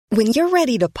When you're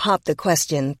ready to pop the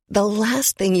question, the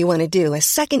last thing you want to do is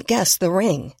second-guess the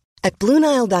ring. At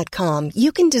BlueNile.com,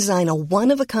 you can design a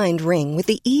one-of-a-kind ring with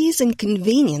the ease and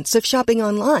convenience of shopping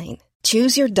online.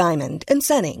 Choose your diamond and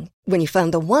setting. When you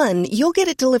find the one, you'll get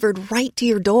it delivered right to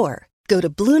your door. Go to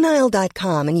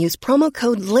BlueNile.com and use promo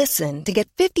code LISTEN to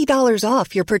get $50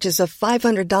 off your purchase of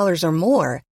 $500 or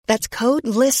more. That's code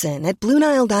LISTEN at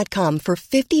BlueNile.com for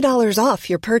 $50 off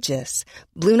your purchase.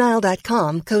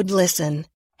 BlueNile.com, code LISTEN.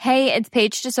 Hey, it's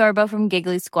Paige DeSorbo from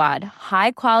Giggly Squad.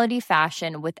 High quality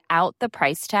fashion without the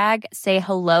price tag. Say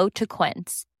hello to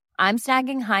Quince. I'm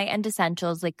snagging high-end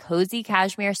essentials like cozy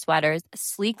cashmere sweaters,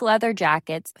 sleek leather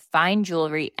jackets, fine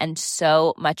jewelry, and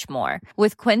so much more.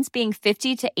 With Quince being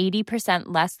 50 to 80%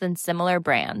 less than similar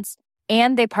brands.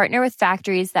 And they partner with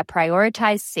factories that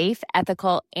prioritize safe,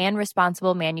 ethical, and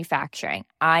responsible manufacturing.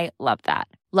 I love that.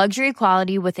 Luxury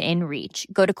quality within reach.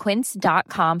 Go to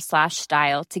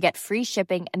quince.com/style to get free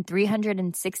shipping and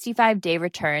 365-day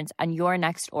returns on your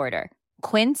next order.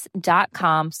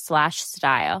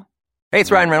 Quince.com/style. Hey,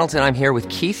 it's Ryan Reynolds, and I'm here with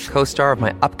Keith, co-star of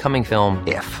my upcoming film,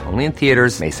 If, only in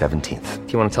theaters May 17th.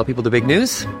 Do you want to tell people the big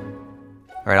news?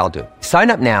 All right, I'll do it. Sign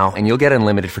up now and you'll get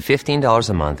unlimited for $15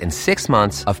 a month and 6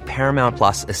 months of Paramount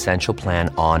Plus Essential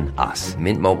Plan on us.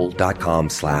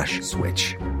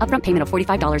 MintMobile.com/switch. Upfront payment of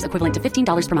 $45 equivalent to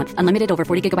 $15 per month. Unlimited over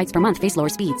 40 gigabytes per month. Face lower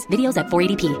speeds. Videos at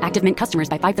 480p. Active Mint customers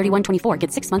by 531.24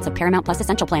 get 6 months of Paramount Plus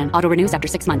Essential Plan. Auto renews after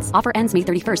 6 months. Offer ends May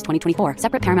 31st, 2024.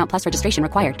 Separate Paramount Plus registration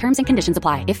required. Terms and conditions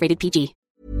apply if rated PG.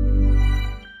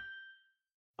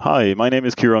 Hi, my name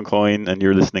is Kieran Coyne and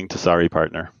you're listening to Sorry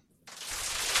Partner.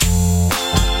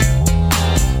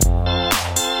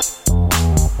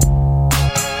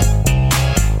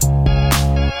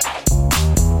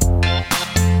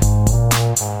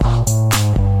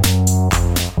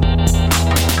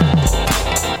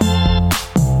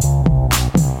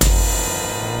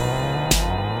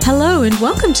 Hello and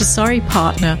welcome to Sorry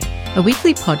Partner, a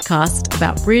weekly podcast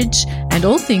about bridge and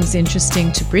all things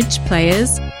interesting to bridge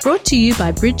players, brought to you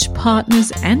by bridge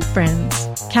partners and friends,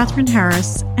 Catherine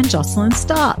Harris and Jocelyn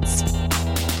Starts.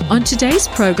 On today's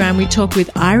program, we talk with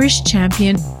Irish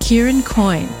champion Kieran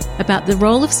Coyne about the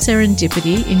role of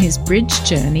serendipity in his bridge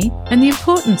journey and the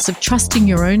importance of trusting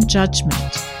your own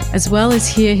judgment, as well as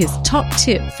hear his top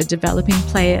tip for developing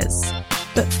players.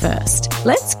 But first,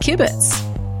 let's kibitz.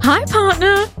 Hi,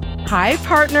 partner. Hi,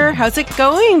 partner. How's it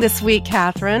going this week,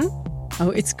 Catherine?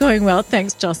 Oh, it's going well.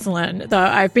 Thanks, Jocelyn. Though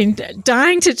I've been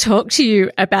dying to talk to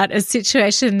you about a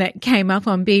situation that came up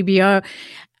on BBO.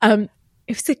 It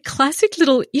was a classic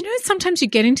little, sometimes you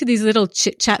get into these little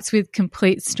chit chats with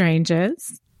complete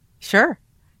strangers. Sure.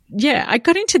 Yeah, I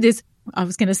got into this, I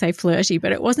was going to say flirty,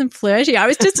 but it wasn't flirty. I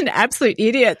was just an absolute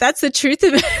idiot. That's the truth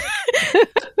of it.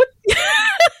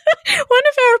 One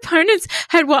of our opponents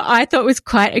had what I thought was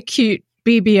quite a cute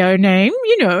BBO name,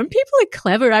 and people are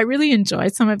clever. I really enjoy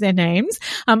some of their names.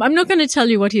 I'm not going to tell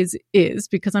you what his is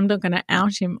because I'm not going to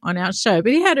out him on our show,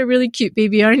 but he had a really cute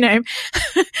BBO name.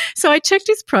 So I checked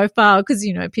his profile because,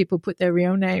 people put their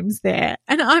real names there.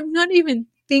 And I'm not even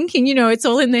thinking, it's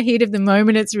all in the heat of the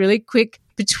moment. It's really quick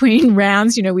between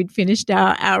rounds. We'd finished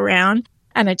our round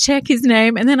and I check his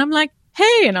name and then I'm like,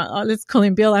 hey, and let's call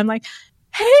him Bill. I'm like,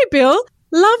 hey, Bill,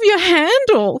 love your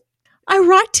handle. I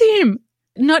write to him.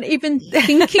 Not even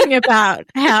thinking about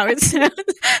how it sounds.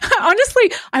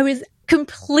 Honestly, I was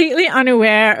completely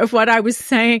unaware of what I was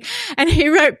saying. And he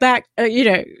wrote back,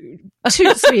 too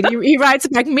sweet. He writes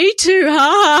back, me too, ha,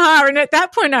 ha, ha. And at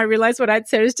that point, I realized what I'd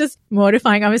said was just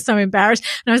mortifying. I was so embarrassed.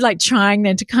 And I was like trying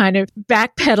then to kind of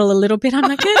backpedal a little bit. I'm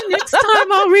like, next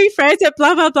time I'll rephrase it,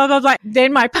 blah, blah, blah, blah, blah.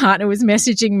 Then my partner was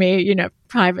messaging me,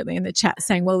 privately in the chat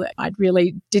saying, well, I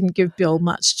really didn't give Bill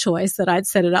much choice, that I'd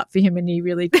set it up for him and he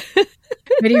really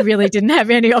didn't have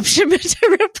any option but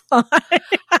to reply.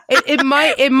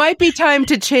 It might be time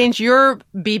to change your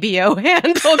BBO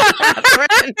handle,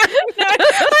 Catherine.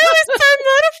 I was so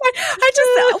mortified. I just,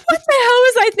 what the hell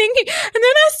was I thinking? And then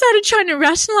I started trying to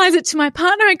rationalize it to my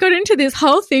partner. I got into this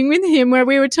whole thing with him where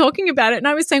we were talking about it and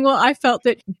I was saying, well, I felt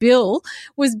that Bill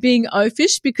was being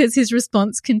oafish because his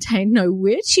response contained no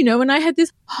wit, and I had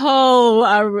this whole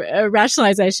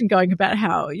rationalization going about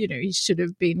how, he should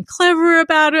have been clever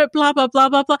about it, blah, blah, blah,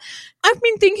 blah, blah. I've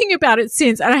been thinking about it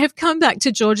since, and I have come back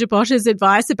to Georgia Botta's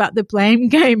advice about the blame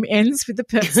game ends with the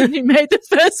person who made the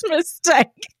first mistake.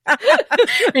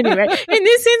 Anyway, in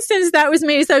this instance, that was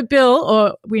me. So Bill,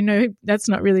 or we know that's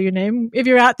not really your name. If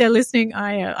you're out there listening,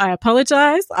 I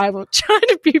apologize. I will try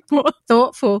to be more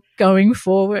thoughtful going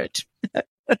forward.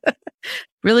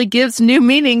 Really gives new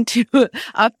meaning to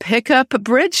a pickup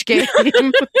bridge game.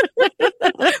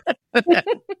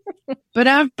 But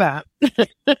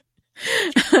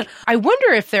I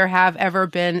wonder if there have ever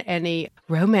been any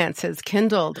romances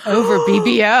kindled over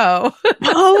BBO.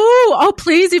 Oh,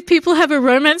 please, if people have a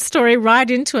romance story,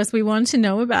 write into us. We want to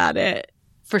know about it.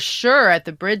 For sure, at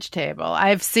the bridge table.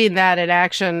 I've seen that in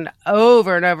action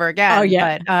over and over again. Oh,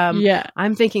 yeah. But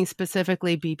I'm thinking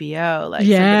specifically BBO. Like,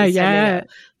 yeah.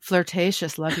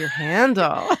 Flirtatious, love your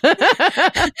handle. Well,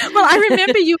 I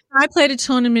remember you and I played a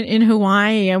tournament in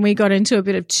Hawaii and we got into a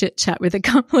bit of chit chat with a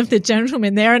couple of the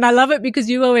gentlemen there. And I love it because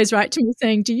you always write to me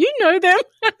saying, do you know them?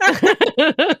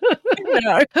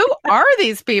 No. Who are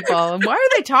these people? Why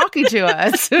are they talking to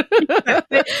us?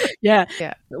 Yeah.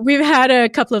 We've had a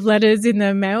couple of letters in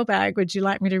the mailbag. Would you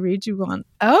like me to read you one?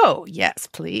 Oh, yes,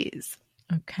 please.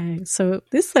 Okay, so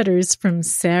this letter is from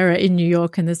Sarah in New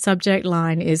York, and the subject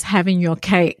line is having your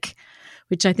cake,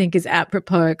 which I think is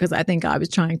apropos because I think I was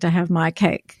trying to have my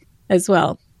cake as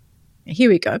well. Here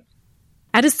we go.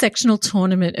 At a sectional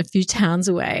tournament a few towns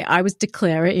away, I was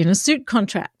declarer in a suit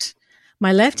contract.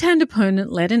 My left-hand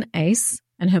opponent led an ace,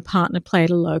 and her partner played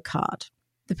a low card.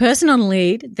 The person on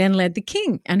lead then led the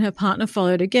king, and her partner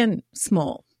followed again,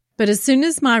 small. But as soon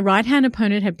as my right-hand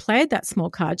opponent had played that small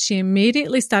card, she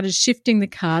immediately started shifting the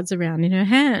cards around in her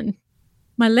hand.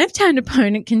 My left-hand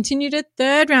opponent continued a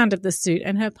third round of the suit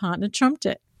and her partner trumped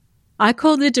it. I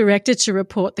called the director to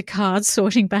report the card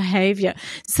sorting behaviour,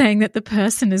 saying that the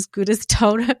person as good as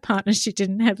told her partner she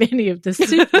didn't have any of the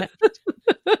suit left.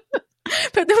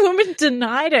 But the woman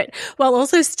denied it while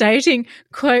also stating,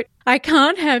 quote, I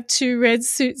can't have two red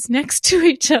suits next to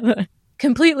each other.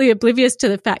 Completely oblivious to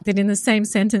the fact that in the same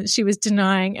sentence she was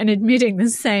denying and admitting the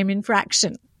same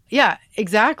infraction. Yeah,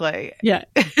 exactly. Yeah.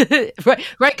 Right,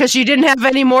 because she didn't have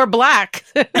any more black.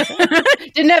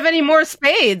 Didn't have any more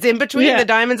spades in between the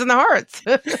diamonds and the hearts.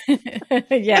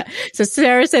 Yeah. So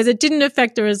Sarah says it didn't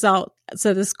affect the result,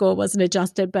 so the score wasn't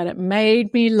adjusted, but it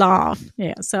made me laugh.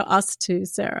 Yeah, so us too,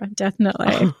 Sarah,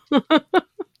 definitely.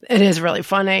 It is really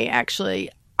funny, actually.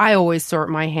 I always sort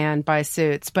my hand by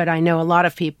suits, but I know a lot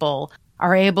of people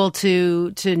are able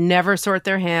to never sort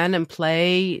their hand and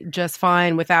play just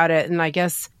fine without it. And I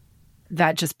guess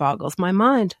that just boggles my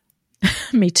mind.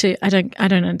 Me too. I don't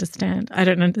understand.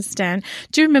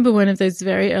 Do you remember one of those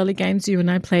very early games you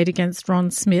and I played against Ron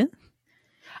Smith?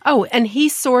 Oh, and he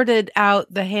sorted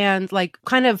out the hand, like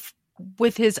kind of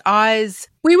with his eyes.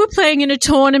 We were playing in a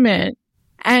tournament.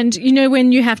 And you know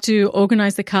when you have to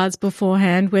organize the cards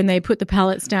beforehand, when they put the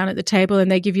pallets down at the table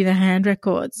and they give you the hand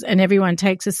records and everyone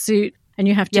takes a suit and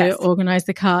you have to organize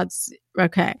the cards.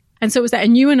 Okay. And so it was that.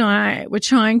 And you and I were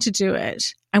trying to do it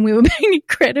and we were being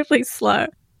incredibly slow.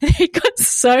 And he got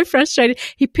so frustrated.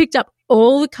 He picked up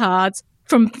all the cards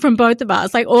from both of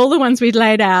us, like all the ones we'd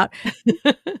laid out,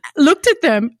 looked at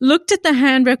them, looked at the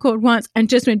hand record once and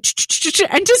just went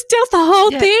and just dealt the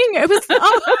whole thing. It was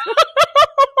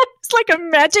it's like a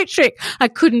magic trick. I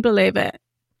couldn't believe it.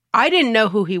 I didn't know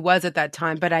who he was at that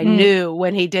time, but I knew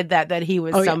when he did that he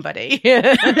was somebody.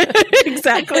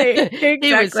 Exactly.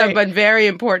 He was someone very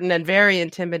important and very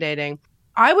intimidating.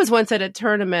 I was once at a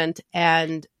tournament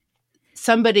and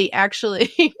somebody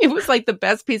actually, it was like the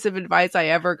best piece of advice I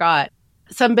ever got.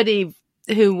 Somebody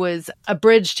who was a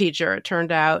bridge teacher, it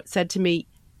turned out, said to me,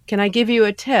 can I give you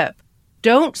a tip?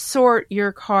 Don't sort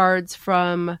your cards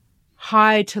from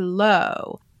high to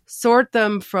low. Sort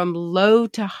them from low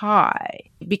to high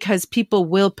because people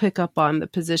will pick up on the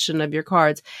position of your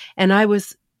cards. And I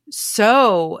was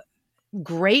so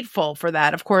grateful for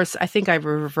that. Of course, I think I've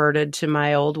reverted to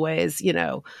my old ways. You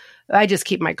know, I just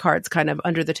keep my cards kind of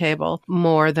under the table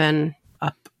more than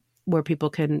up where people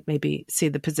can maybe see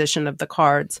the position of the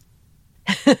cards.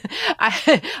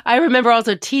 I remember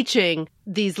also teaching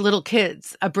these little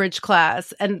kids a bridge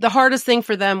class, and the hardest thing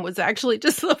for them was actually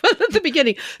just at the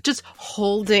beginning, just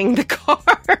holding the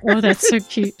card. Oh, that's so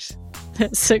cute.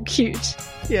 That's so cute.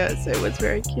 Yes, it was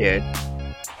very cute.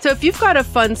 So if you've got a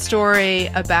fun story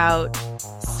about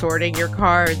sorting your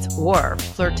cards or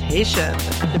flirtation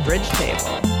at the bridge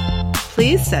table,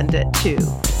 please send it to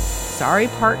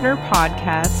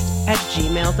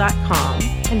sorrypartnerpodcast@gmail.com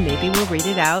and maybe we'll read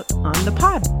it out on the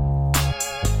pod.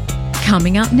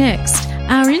 Coming up next,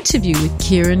 our interview with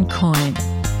Kieran Coyne.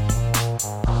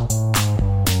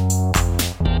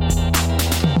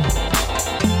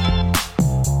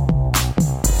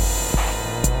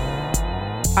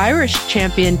 Irish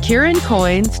champion Kieran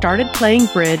Coyne started playing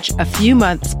bridge a few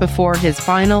months before his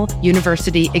final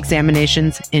university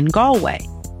examinations in Galway.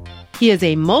 He is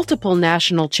a multiple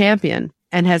national champion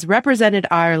and has represented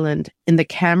Ireland in the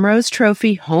Camrose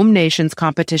Trophy Home Nations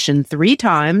competition 3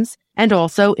 times and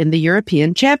also in the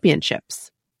European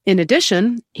Championships. In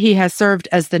addition, he has served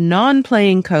as the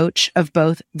non-playing coach of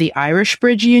both the Irish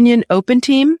Bridge Union Open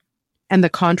Team and the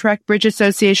Contract Bridge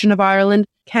Association of Ireland,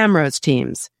 Camrose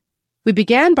teams. We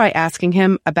began by asking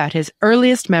him about his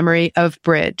earliest memory of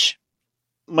bridge.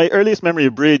 My earliest memory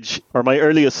of bridge, or my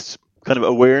earliest kind of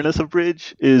awareness of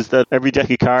bridge, is that every deck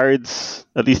of cards,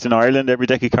 at least in Ireland, every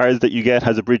deck of cards that you get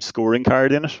has a bridge scoring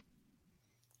card in it.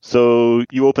 So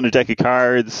you open a deck of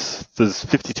cards, there's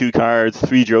 52 cards,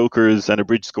 3 jokers, and a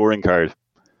bridge scoring card.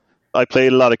 I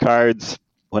played a lot of cards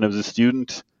when I was a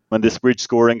student, and this bridge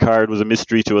scoring card was a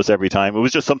mystery to us every time. It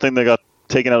was just something that got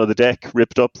taken out of the deck,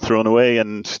 ripped up, thrown away,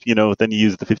 and then you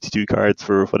use the 52 cards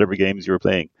for whatever games you were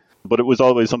playing. But it was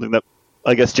always something that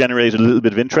I guess generated a little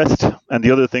bit of interest. And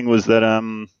the other thing was that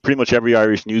pretty much every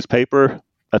Irish newspaper,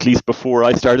 at least before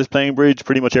I started playing bridge,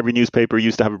 pretty much every newspaper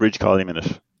used to have a bridge column in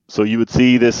it. So you would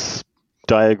see this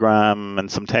diagram and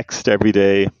some text every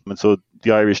day. And so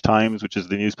the Irish Times, which is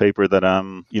the newspaper that,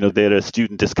 they had a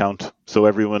student discount. So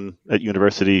everyone at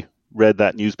university read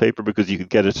that newspaper because you could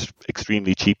get it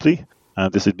extremely cheaply.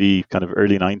 This would be kind of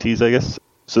early 90s, I guess.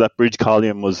 So that bridge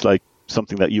column was like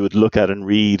something that you would look at and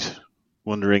read,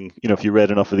 wondering, if you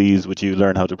read enough of these, would you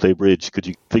learn how to play bridge? Could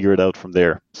you figure it out from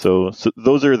there? So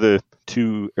those are the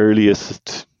two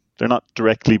earliest. They're not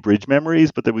directly bridge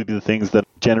memories, but they would be the things that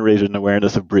generated an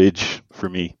awareness of bridge for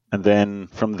me. And then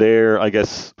from there, I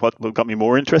guess what got me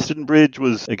more interested in bridge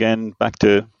was, again, back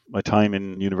to my time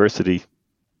in university.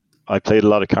 I played a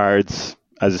lot of cards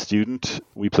as a student.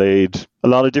 We played a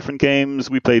lot of different games.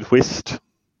 We played whist,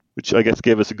 which I guess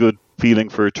gave us a good feeling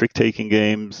for trick-taking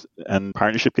games and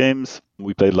partnership games.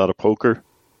 We played a lot of poker.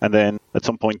 And then at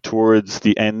some point towards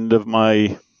the end of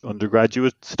my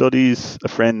undergraduate studies, a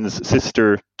friend's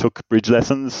sister took bridge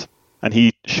lessons, and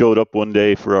he showed up one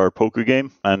day for our poker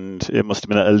game, and it must have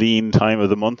been a lean time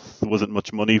of the month. There wasn't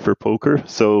much money for poker,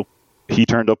 so he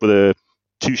turned up with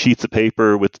 2 sheets of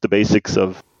paper with the basics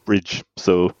of bridge.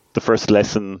 So the first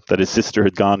lesson that his sister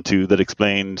had gone to that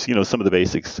explained, some of the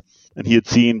basics. And he had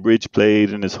seen bridge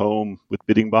played in his home with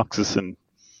bidding boxes, and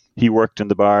he worked in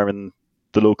the bar in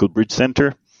the local bridge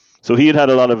centre. So he had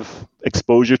a lot of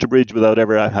exposure to bridge without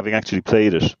ever having actually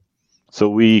played it. So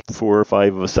we, 4 or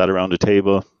 5 of us, sat around a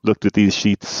table, looked at these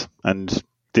sheets, and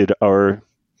did our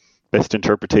best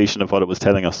interpretation of what it was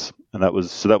telling us. And that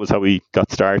was how we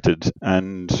got started.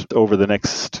 And over the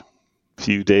next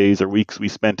few days or weeks, we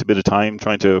spent a bit of time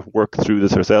trying to work through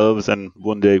this ourselves. And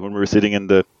one day when we were sitting in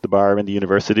the bar in the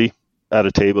university at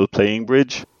a table playing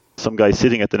bridge, some guy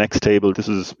sitting at the next table, this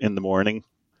was in the morning,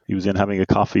 he was in having a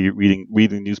coffee, reading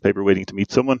the newspaper, waiting to meet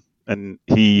someone. And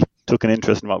he took an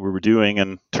interest in what we were doing,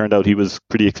 and turned out he was a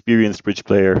pretty experienced bridge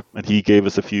player. And he gave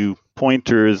us a few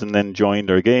pointers and then joined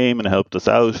our game and helped us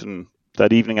out. And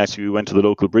that evening, actually, we went to the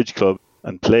local bridge club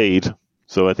and played.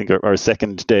 So I think our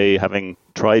second day, having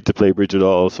tried to play bridge at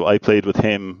all, so I played with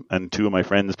him and 2 of my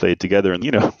friends played together. And,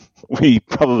 we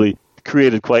probably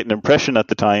created quite an impression at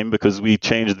the time because we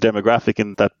changed the demographic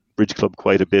in that bridge club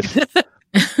quite a bit.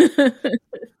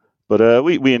 But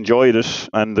we enjoyed it,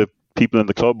 and the people in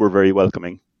the club were very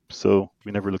welcoming. So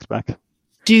we never looked back.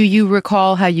 Do you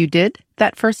recall how you did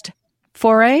that first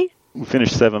foray? We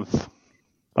finished 7th.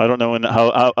 I don't know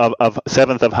of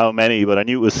 7th of how many, but I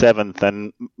knew it was 7th.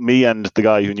 And me and the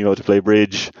guy who knew how to play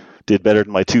bridge did better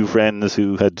than my 2 friends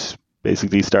who had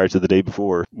basically started the day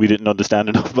before. We didn't understand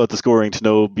enough about the scoring to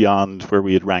know beyond where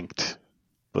we had ranked,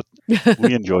 but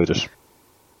we enjoyed it.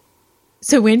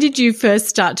 So when did you first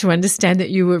start to understand that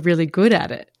you were really good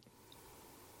at it?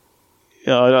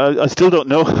 Yeah, I still don't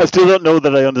know. I still don't know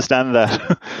that I understand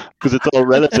that because it's all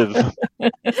relative.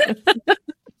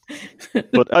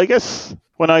 But I guess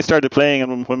when I started playing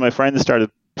and when my friends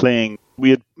started playing, we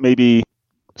had maybe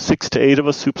 6 to 8 of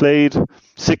us who played,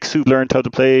 6 who learned how to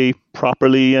play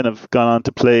properly and have gone on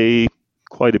to play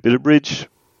quite a bit of bridge.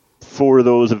 4 of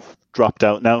those have dropped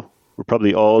out now. We're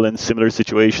probably all in similar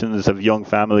situations, have young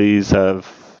families, have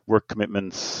work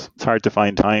commitments. It's hard to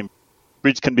find time.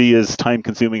 Bridge can be as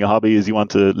time-consuming a hobby as you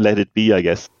want to let it be, I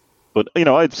guess. But, I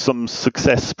had some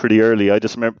success pretty early. I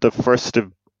just remember the first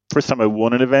time I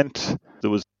won an event, there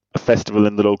was a festival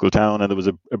in the local town, and there was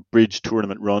a bridge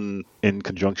tournament run in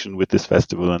conjunction with this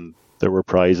festival, and there were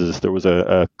prizes. There was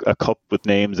a cup with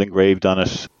names engraved on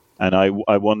it, and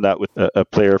I won that with a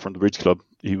player from the bridge club.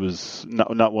 He was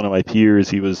not one of my peers.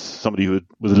 He was somebody who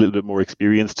was a little bit more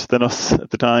experienced than us at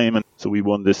the time. And so we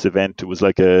won this event. It was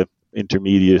like a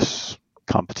intermediate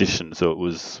competition. So it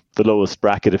was the lowest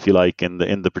bracket, if you like, in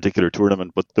the particular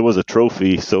tournament. But there was a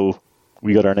trophy. So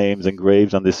we got our names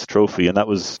engraved on this trophy. And that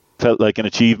felt like an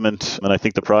achievement. And I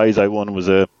think the prize I won was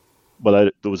there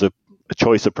was a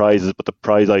choice of prizes, but the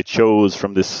prize I chose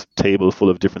from this table full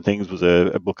of different things was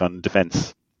a book on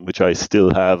defense, which I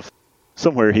still have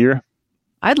somewhere here.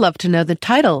 I'd love to know the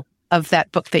title of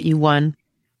that book that you won?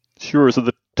 Sure. So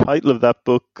the title of that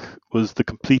book was The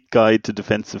Complete Guide to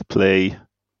Defensive Play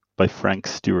by Frank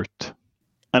Stewart.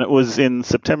 And it was in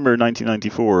September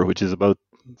 1994, which is about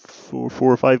four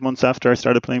or 5 months after I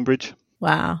started playing bridge.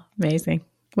 Wow. Amazing.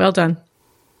 Well done.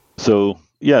 So,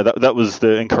 yeah, that was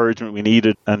the encouragement we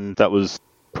needed. And that was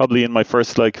probably in my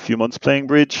first few months playing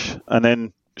bridge. And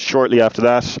then shortly after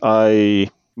that,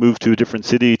 I moved to a different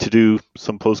city to do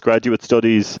some postgraduate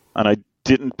studies. And I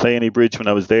didn't play any bridge when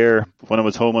I was there. When I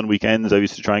was home on weekends, I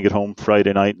used to try and get home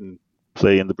Friday night and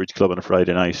play in the bridge club on a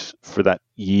Friday night for that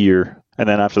year. And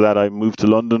then after that, I moved to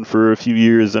London for a few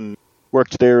years and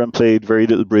worked there and played very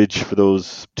little bridge for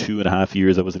those 2.5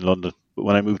 years I was in London. But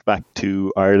when I moved back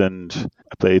to Ireland,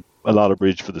 I played a lot of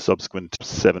bridge for the subsequent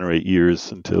 7 or 8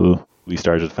 years until we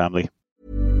started a family.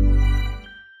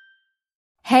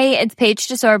 Hey, it's Paige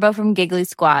DeSorbo from Giggly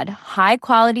Squad. High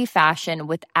quality fashion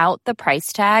without the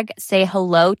price tag. Say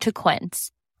hello to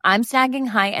Quince. I'm snagging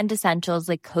high-end essentials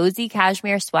like cozy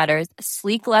cashmere sweaters,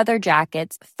 sleek leather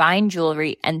jackets, fine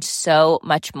jewelry, and so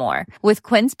much more. With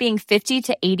Quince being 50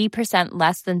 to 80%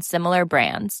 less than similar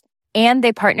brands. And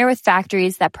they partner with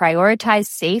factories that prioritize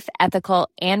safe, ethical,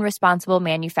 and responsible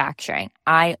manufacturing.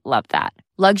 I love that.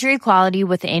 Luxury quality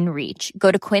within reach.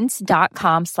 Go to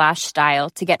quince.com/style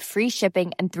to get free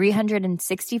shipping and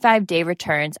 365-day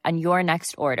returns on your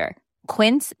next order.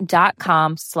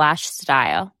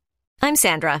 Quince.com/style. I'm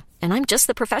Sandra, and I'm just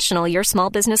the professional your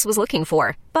small business was looking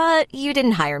for. But you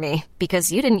didn't hire me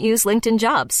because you didn't use LinkedIn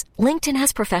Jobs. LinkedIn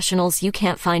has professionals you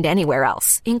can't find anywhere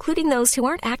else, including those who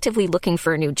aren't actively looking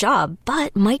for a new job,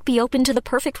 but might be open to the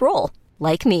perfect role,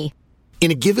 like me. In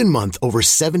a given month, over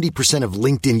 70% of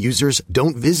LinkedIn users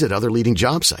don't visit other leading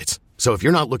job sites. So if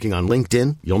you're not looking on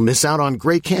LinkedIn, you'll miss out on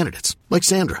great candidates like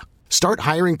Sandra. Start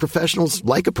hiring professionals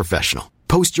like a professional.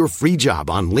 Post your free job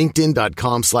on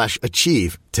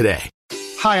linkedin.com/achieve today.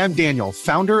 Hi, I'm Daniel,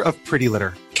 founder of Pretty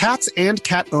Litter. Cats and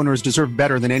cat owners deserve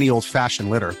better than any old-fashioned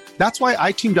litter. That's why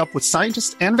I teamed up with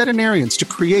scientists and veterinarians to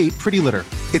create Pretty Litter.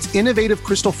 Its innovative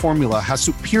crystal formula has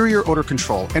superior odor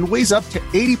control and weighs up to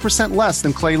 80% less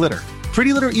than clay litter.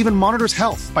 Pretty Litter even monitors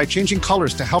health by changing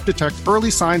colors to help detect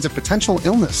early signs of potential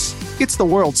illness. It's the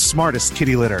world's smartest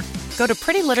kitty litter. Go to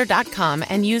prettylitter.com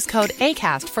and use code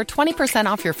ACAST for 20%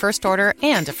 off your first order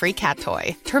and a free cat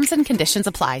toy. Terms and conditions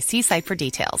apply. See site for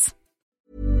details.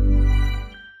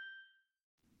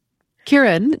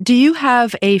 Kieran, do you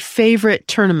have a favorite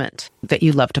tournament that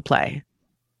you love to play?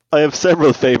 I have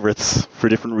several favorites for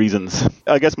different reasons.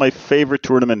 I guess my favorite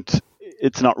tournament,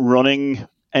 it's not running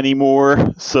anymore,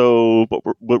 but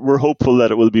we're hopeful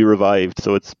that it will be revived.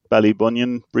 So it's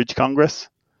Ballybunion Bridge Congress.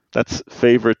 That's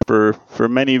favorite for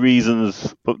many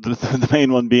reasons, but the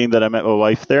main one being that I met my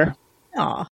wife there.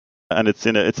 Aww. And it's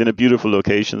in a beautiful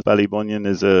location. Ballybunion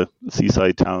is a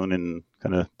seaside town in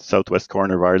kind of southwest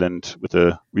corner of Ireland with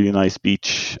a really nice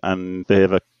beach, and they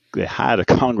had a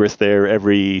congress there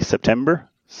every September.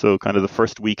 So kind of the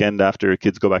first weekend after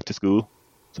kids go back to school.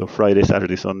 So Friday,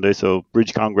 Saturday, Sunday. So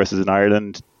bridge congresses in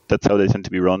Ireland, that's how they tend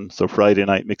to be run. So Friday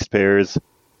night mixed pairs,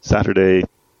 Saturday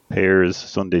pairs,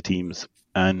 Sunday teams.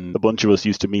 And a bunch of us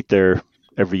used to meet there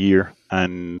every year.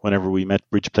 And whenever we met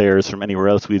bridge players from anywhere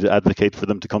else, we'd advocate for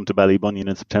them to come to Ballybunion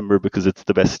in September because it's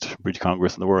the best bridge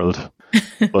congress in the world.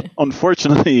 But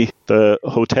unfortunately, the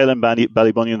hotel in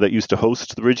Ballybunion that used to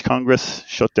host the bridge congress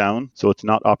shut down. So it's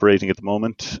not operating at the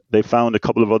moment. They found a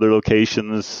couple of other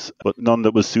locations, but none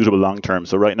that was suitable long term.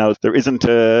 So right now, there isn't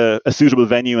a suitable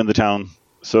venue in the town.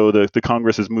 So the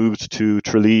congress has moved to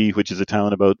Tralee, which is a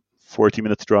town about 40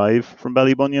 minutes drive from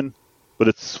Ballybunion. But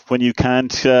it's when you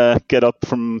can't get up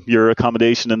from your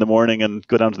accommodation in the morning and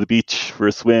go down to the beach for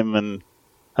a swim and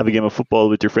have a game of football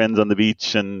with your friends on the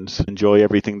beach and enjoy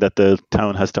everything that the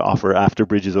town has to offer after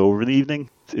bridge is over in the evening.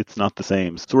 It's not the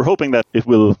same. So we're hoping that it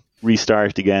will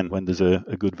restart again when there's a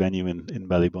good venue in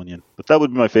Ballybunion. But that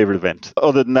would be my favourite event.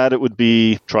 Other than that, it would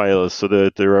be trials. So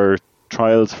there are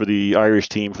trials for the Irish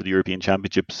team for the European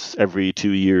Championships every 2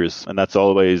 years, and that's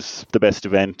always the best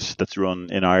event that's run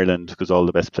in Ireland because all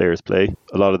the best players play.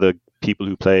 A lot of the people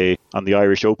who play on the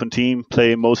Irish Open team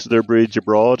play most of their bridge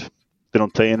abroad. They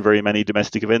don't play in very many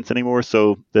domestic events anymore,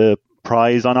 so the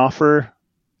prize on offer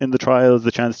in the trials,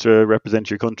 the chance to represent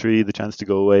your country, the chance to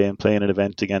go away and play in an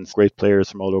event against great players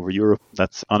from all over Europe,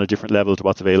 that's on a different level to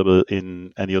what's available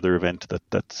in any other event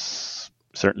that's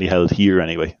certainly held here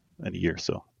anyway, any year.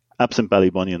 So absent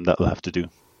Ballybunion, that'll have to do.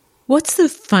 What's the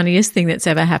funniest thing that's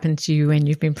ever happened to you when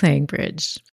you've been playing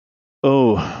bridge?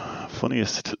 Oh,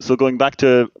 funniest. So going back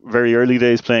to very early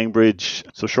days playing bridge,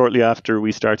 so shortly after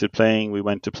we started playing, we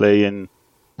went to play in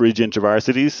bridge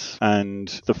intervarsities, and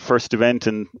the first event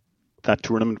in that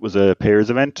tournament was a pairs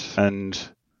event, and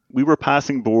we were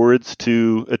passing boards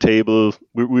to a table.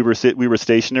 We were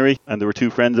stationary, and there were two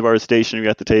friends of ours stationary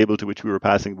at the table to which we were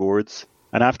passing boards.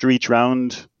 And after each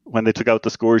round, when they took out the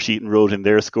score sheet and wrote in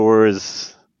their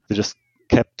scores, they just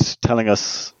kept telling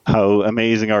us how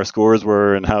amazing our scores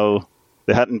were and how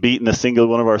they hadn't beaten a single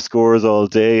one of our scores all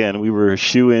day, and we were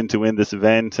shoo-in to win this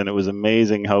event, and it was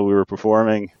amazing how we were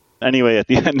performing. Anyway, at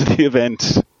the end of the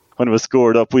event, when it was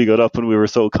scored up, we got up and we were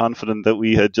so confident that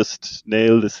we had just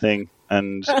nailed this thing.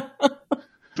 And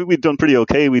we'd done pretty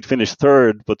okay. We'd finished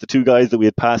third, but the two guys that we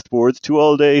had passed boards to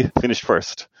all day finished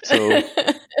first. So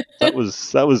it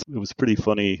was pretty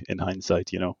funny in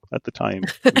hindsight, at the time.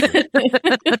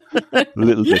 A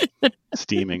little bit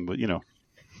steaming, but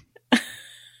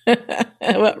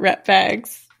What rat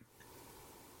bags.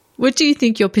 What do you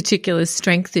think your particular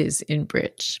strength is in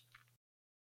bridge?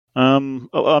 I'm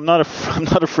not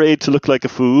afraid to look like a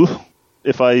fool.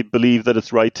 If I believe that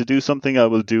it's right to do something, I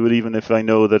will do it, even if I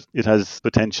know that it has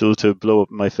potential to blow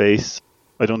up in my face.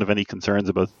 I don't have any concerns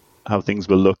about how things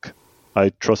will look. I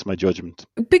trust my judgment.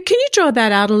 But can you draw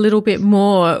that out a little bit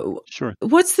more? Sure.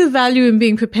 What's the value in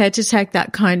being prepared to take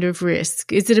that kind of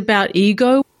risk? Is it about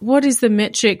ego? What is the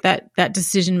metric that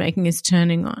decision making is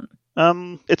turning on?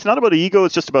 It's not about ego.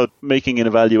 It's just about making an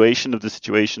evaluation of the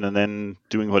situation and then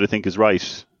doing what I think is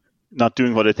right. Not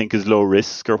doing what I think is low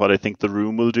risk or what I think the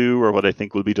room will do or what I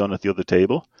think will be done at the other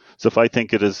table. So if I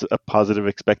think it is a positive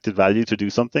expected value to do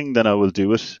something, then I will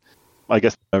do it. I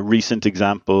guess a recent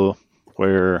example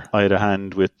where I had a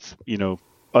hand with,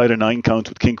 I had a 9 count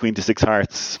with king, queen to 6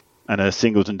 hearts and a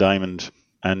singleton diamond.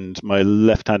 And my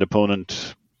left-hand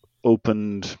opponent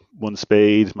opened 1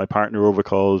 spade. My partner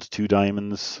overcalled 2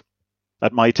 diamonds.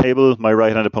 At my table, my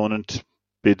right-hand opponent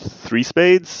bid 3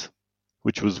 spades,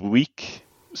 which was weak.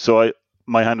 So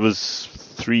my hand was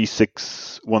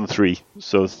 3-6-1-3.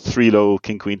 So 3 low,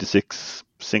 king, queen to 6,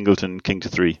 singleton, king to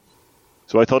 3.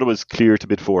 So I thought it was clear to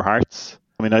bid 4 hearts.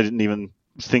 I mean, I didn't even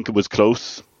think it was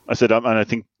close. I said, and I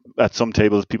think at some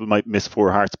tables people might miss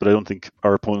 4 hearts, but I don't think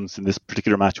our opponents in this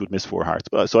particular match would miss 4 hearts.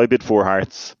 So I bid 4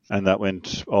 hearts, and that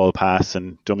went all pass,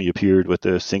 and dummy appeared with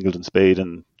a singleton spade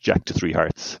and jack to 3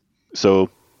 hearts. So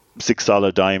 6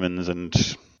 solid diamonds and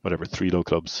 3 low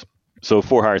clubs. So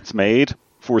 4 hearts made.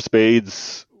 4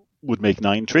 spades would make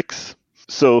 9 tricks.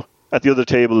 So at the other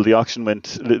table, the auction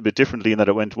went a little bit differently in that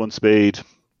it went 1 spade,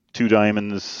 2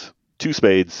 diamonds, 2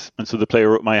 spades. And so the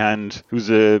player at my hand, who's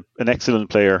an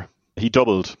excellent player, he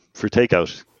doubled for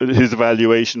takeout. His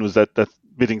evaluation was that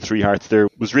bidding 3 hearts there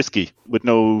was risky, with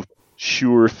no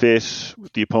sure fit,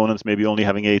 with the opponents maybe only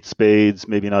having 8 spades,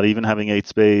 maybe not even having 8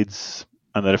 spades.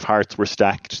 And that if hearts were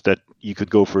stacked, that you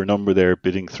could go for a number there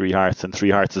bidding 3 hearts, and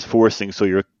 3 hearts is forcing,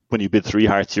 so when you bid 3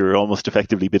 hearts, you're almost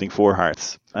effectively bidding 4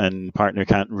 hearts, and partner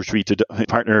can't retreat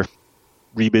partner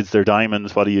rebids their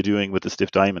diamonds. What are you doing with the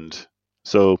stiff diamond?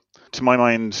 So to my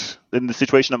mind, in the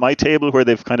situation at my table where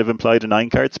they've kind of implied a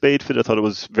 9-card spade fit, I thought it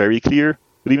was very clear.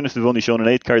 But even if they've only shown an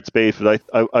 8-card spade fit,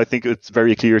 I think it's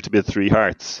very clear to bid 3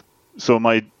 hearts. So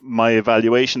my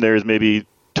evaluation there is maybe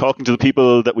talking to the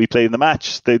people that we played in the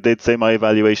match, they'd say my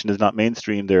evaluation is not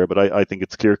mainstream there, but I think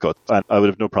it's clear-cut. And I would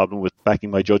have no problem with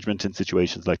backing my judgment in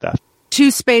situations like that.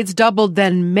 2 spades doubled,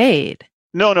 then made?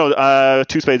 No.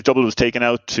 2 spades doubled was taken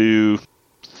out to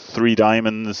 3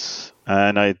 diamonds,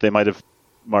 and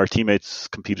our teammates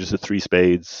competed to 3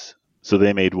 spades, so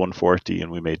they made 140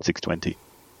 and we made 620.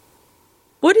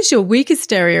 What is your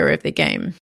weakest area of the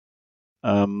game?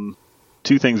 2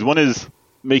 things. One is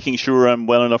making sure I'm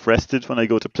well enough rested when I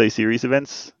go to play series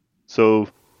events. So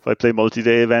if I play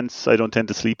multi-day events, I don't tend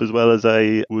to sleep as well as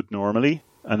I would normally.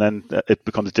 And then it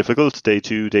becomes difficult. Day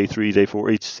 2, day 3, day 4,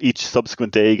 each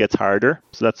subsequent day gets harder.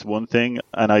 So that's one thing.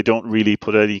 And I don't really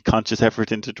put any conscious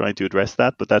effort into trying to address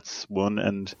that, but that's one.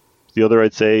 And the other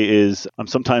I'd say is I'm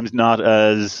sometimes not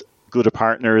as good a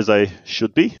partner as I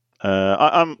should be.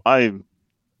 I'm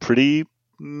pretty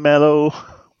mellow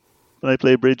when I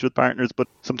play bridge with partners, but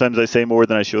sometimes I say more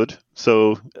than I should.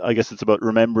 So I guess it's about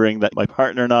remembering that my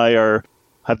partner and I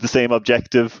have the same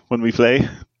objective when we play.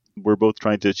 We're both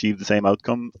trying to achieve the same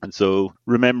outcome. And so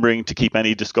remembering to keep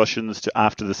any discussions to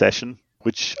after the session,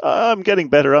 which I'm getting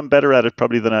better. I'm better at it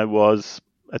probably than I was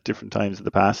at different times in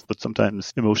the past, but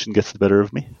sometimes emotion gets the better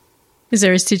of me. Is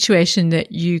there a situation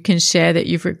that you can share that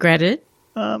you've regretted?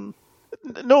 Never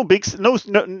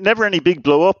any big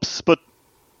blow-ups, but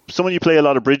someone you play a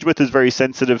lot of bridge with is very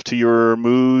sensitive to your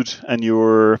mood and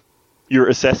your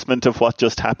assessment of what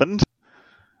just happened.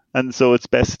 And so it's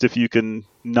best if you can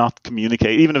not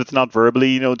communicate, even if it's not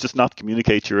verbally, just not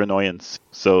communicate your annoyance.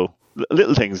 So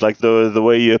little things like the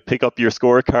way you pick up your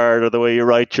scorecard or the way you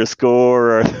write your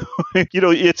score, or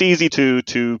it's easy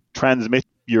to transmit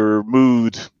your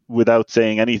mood without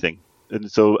saying anything,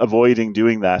 and so avoiding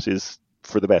doing that is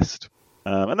for the best.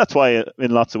 And that's why,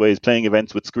 in lots of ways, playing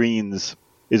events with screens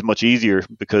is much easier,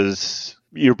 because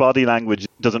your body language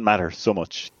doesn't matter so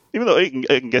much. Even though I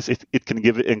can guess it can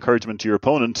give encouragement to your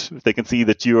opponent if they can see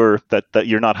that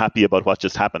you're not happy about what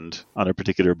just happened on a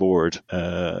particular board.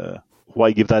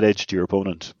 Why give that edge to your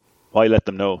opponent? Why let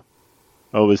them know?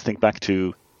 I always think back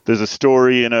to, there's a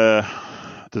story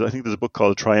I think there's a book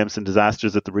called Triumphs and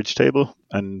Disasters at the Bridge Table,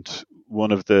 and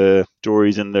one of the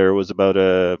stories in there was about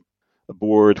a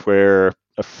board where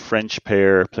a French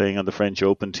pair playing on the French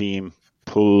Open team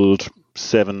pulled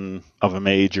 7 of a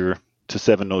major to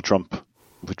 7 no trump,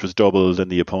 which was doubled, and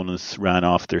the opponents ran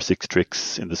off their 6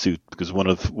 tricks in the suit, because one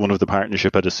of the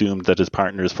partnership had assumed that his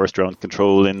partner's first round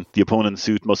control in the opponent's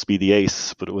suit must be the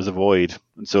ace, but it was a void,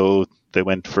 and so they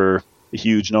went for a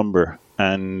huge number,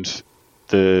 and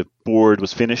the board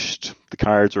was finished, the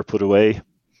cards were put away,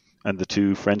 and the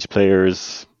 2 French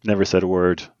players never said a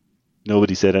word.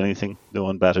 Nobody said anything. No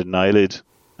one batted an eyelid.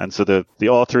 And so the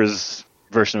author's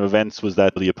version of events was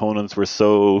that the opponents were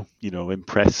so,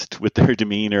 impressed with their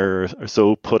demeanor, or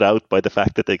so put out by the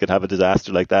fact that they could have a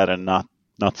disaster like that and not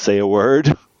say a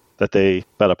word, that they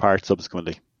fell apart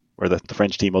subsequently, or that the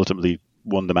French team ultimately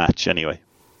won the match anyway.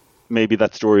 Maybe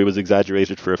that story was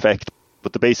exaggerated for effect,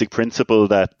 but the basic principle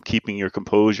that keeping your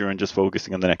composure and just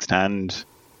focusing on the next hand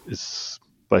is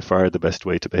by far the best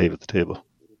way to behave at the table.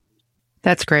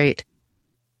 That's great.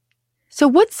 So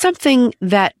what's something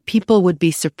that people would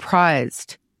be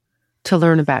surprised to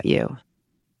learn about you?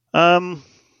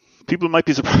 People might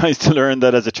be surprised to learn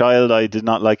that as a child I did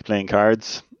not like playing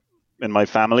cards. In my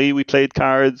family we played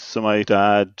cards, so my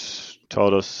dad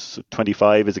taught us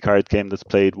 25 is a card game that's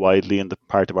played widely in the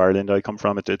part of Ireland I come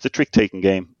from. It's a trick-taking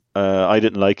game. I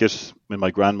didn't like it. In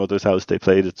my grandmother's house they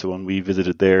played it, so when we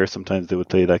visited there sometimes they would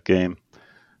play that game.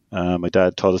 My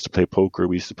dad taught us to play poker.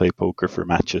 We used to play poker for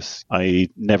matches. I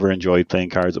never enjoyed playing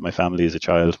cards with my family as a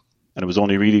child. And it was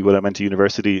only really when I went to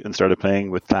university and started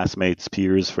playing with classmates,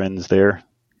 peers, friends there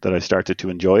that I started to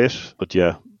enjoy it. But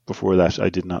yeah, before that, I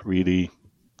did not really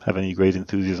have any great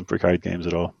enthusiasm for card games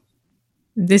at all.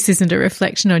 This isn't a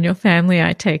reflection on your family,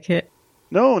 I take it.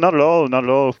 No, not at all. Not at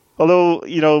all.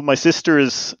 Although, my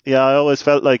sisters, I always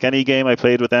felt like any game I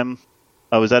played with them,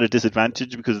 I was at a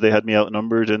disadvantage because they had me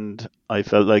outnumbered, and I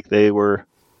felt like they were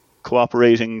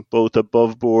cooperating both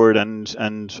above board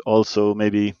and also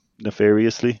maybe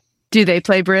nefariously. Do they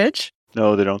play bridge?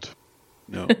 No, they don't.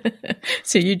 No.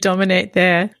 So you dominate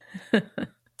there.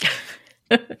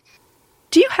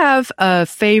 Do you have a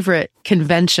favorite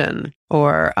convention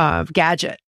or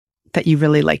gadget that you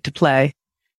really like to play?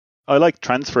 I like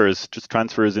transfers, just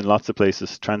transfers in lots of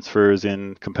places. Transfers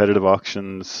in competitive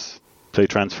auctions. Play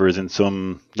transfers in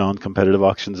some non-competitive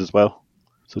auctions as well.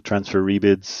 So transfer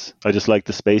rebids. I just like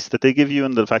the space that they give you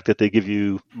and the fact that they give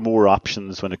you more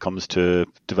options when it comes to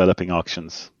developing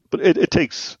auctions. But it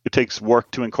takes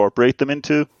work to incorporate them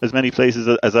into as many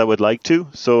places as I would like to.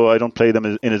 So I don't play them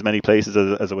in as many places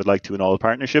as I would like to in all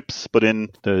partnerships. But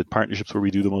in the partnerships where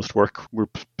we do the most work, we're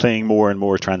playing more and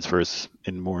more transfers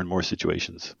in more and more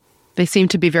situations. They seem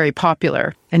to be very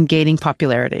popular and gaining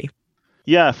popularity.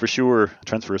 Yeah, for sure.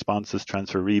 Transfer responses,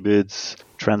 transfer rebids,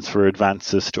 transfer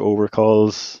advances to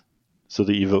overcalls, so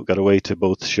that you've got a way to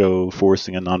both show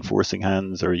forcing and non-forcing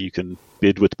hands, or you can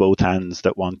bid with both hands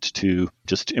that want to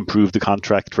just improve the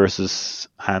contract versus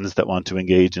hands that want to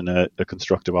engage in a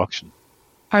constructive auction.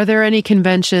 Are there any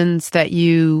conventions that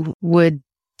you would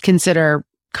consider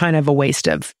kind of a waste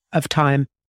of time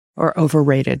or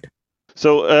overrated?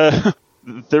 So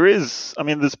there's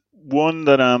one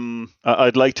that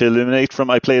I'd like to eliminate from.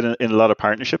 I played in a lot of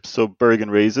partnerships, so Bergen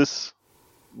Raises.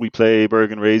 We play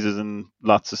Bergen Raises in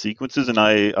lots of sequences, and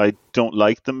I don't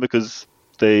like them because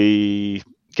they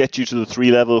get you to the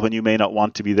 3 level when you may not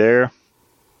want to be there.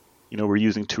 We're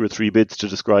using 2 or 3 bits to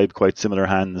describe quite similar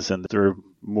hands, and there are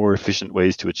more efficient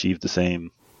ways to achieve the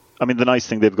same. The nice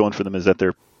thing they've going for them is that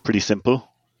they're pretty simple,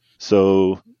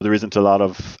 so there isn't a lot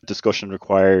of discussion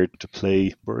required to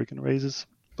play Bergen Raises.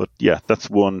 But yeah, that's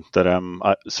one that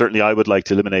I would like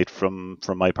to eliminate from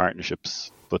my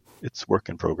partnerships, but it's work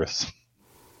in progress.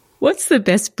 What's the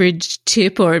best bridge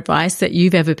tip or advice that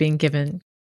you've ever been given?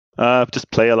 Just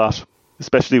play a lot,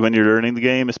 especially when you're learning the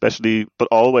game, but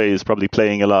always probably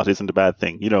playing a lot isn't a bad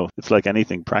thing. It's like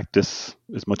anything, practice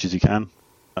as much as you can.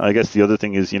 I guess the other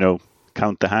thing is,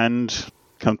 count the hand,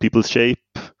 count people's shape,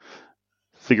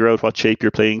 figure out what shape you're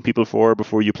playing people for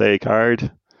before you play a card,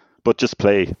 but just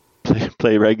play.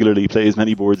 play regularly, play as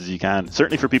many boards as you can.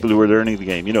 Certainly for people who are learning the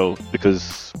game,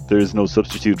 because there is no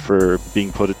substitute for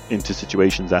being put into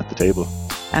situations at the table.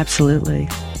 Absolutely.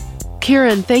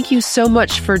 Kieran, thank you so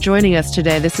much for joining us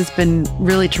today. This has been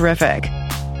really terrific.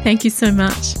 Thank you so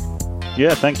much.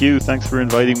 Yeah, thank you. Thanks for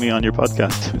inviting me on your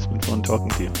podcast. It's been fun talking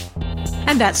to you.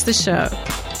 And that's the show.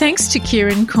 Thanks to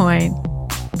Kieran Coyne.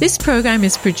 This program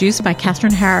is produced by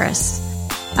Catherine Harris.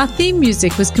 Our theme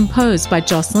music was composed by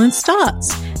Jocelyn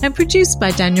Stotts and produced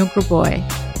by Daniel Graboy.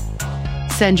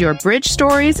 Send your bridge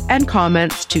stories and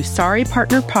comments to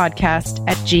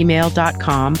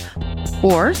sorrypartnerpodcast@gmail.com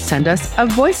or send us a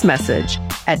voice message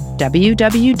at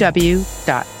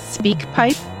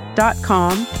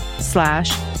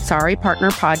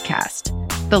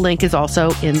www.speakpipe.com/sorrypartnerpodcast. The link is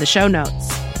also in the show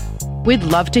notes. We'd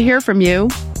love to hear from you,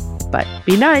 but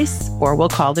be nice or we'll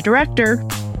call the director.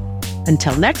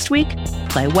 Until next week,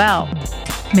 play well.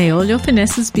 May all your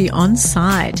finesses be on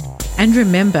side. And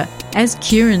remember, as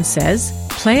Kieran says,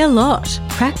 play a lot.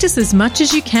 Practice as much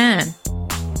as you can.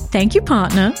 Thank you,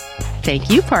 partner. Thank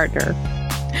you, partner.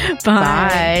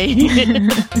 Bye. Bye.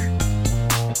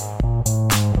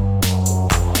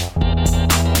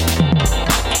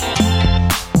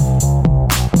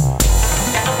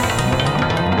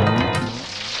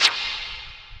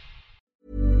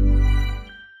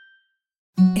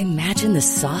 Imagine the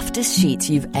softest sheets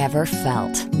you've ever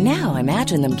felt. Now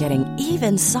imagine them getting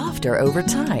even softer over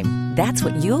time. That's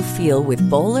what you'll feel with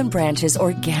Boll & Branch's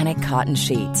organic cotton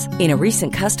sheets. In a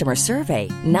recent customer survey,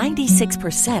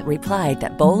 96% replied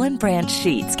that Boll & Branch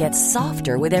sheets get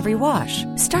softer with every wash.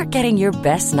 Start getting your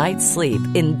best night's sleep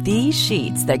in these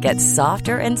sheets that get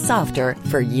softer and softer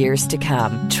for years to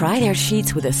come. Try their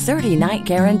sheets with a 30-night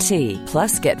guarantee.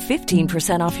 Plus, get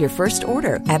 15% off your first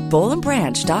order at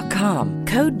bollandbranch.com.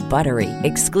 Code BUTTERY.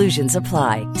 Exclusions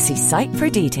apply. See site for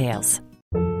details.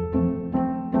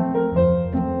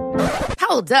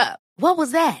 Hold up. What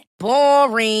was that?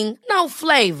 Boring. No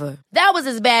flavor. That was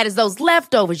as bad as those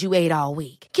leftovers you ate all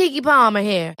week. Keke Palmer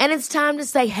here, and it's time to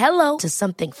say hello to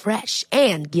something fresh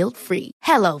and guilt-free.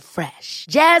 Hello Fresh.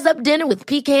 Jazz up dinner with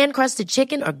pecan-crusted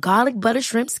chicken or garlic butter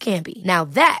shrimp scampi. Now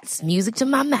that's music to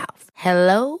my mouth.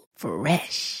 Hello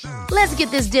Fresh. Let's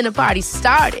get this dinner party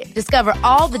started. Discover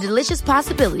all the delicious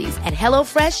possibilities at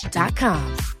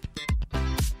HelloFresh.com.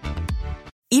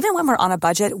 Even when we're on a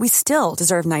budget, we still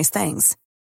deserve nice things.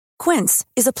 Quince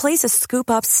is a place to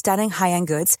scoop up stunning high-end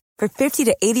goods for 50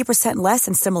 to 80% less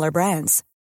than similar brands.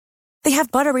 They have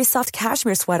buttery soft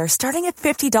cashmere sweaters starting at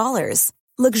 $50,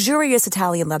 luxurious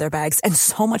Italian leather bags, and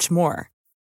so much more.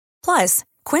 Plus,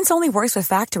 Quince only works with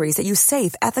factories that use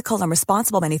safe, ethical, and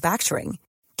responsible manufacturing.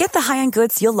 Get the high-end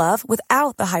goods you'll love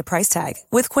without the high price tag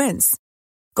with Quince.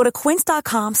 Go to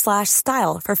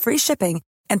quince.com/style for free shipping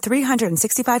and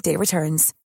 365-day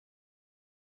returns.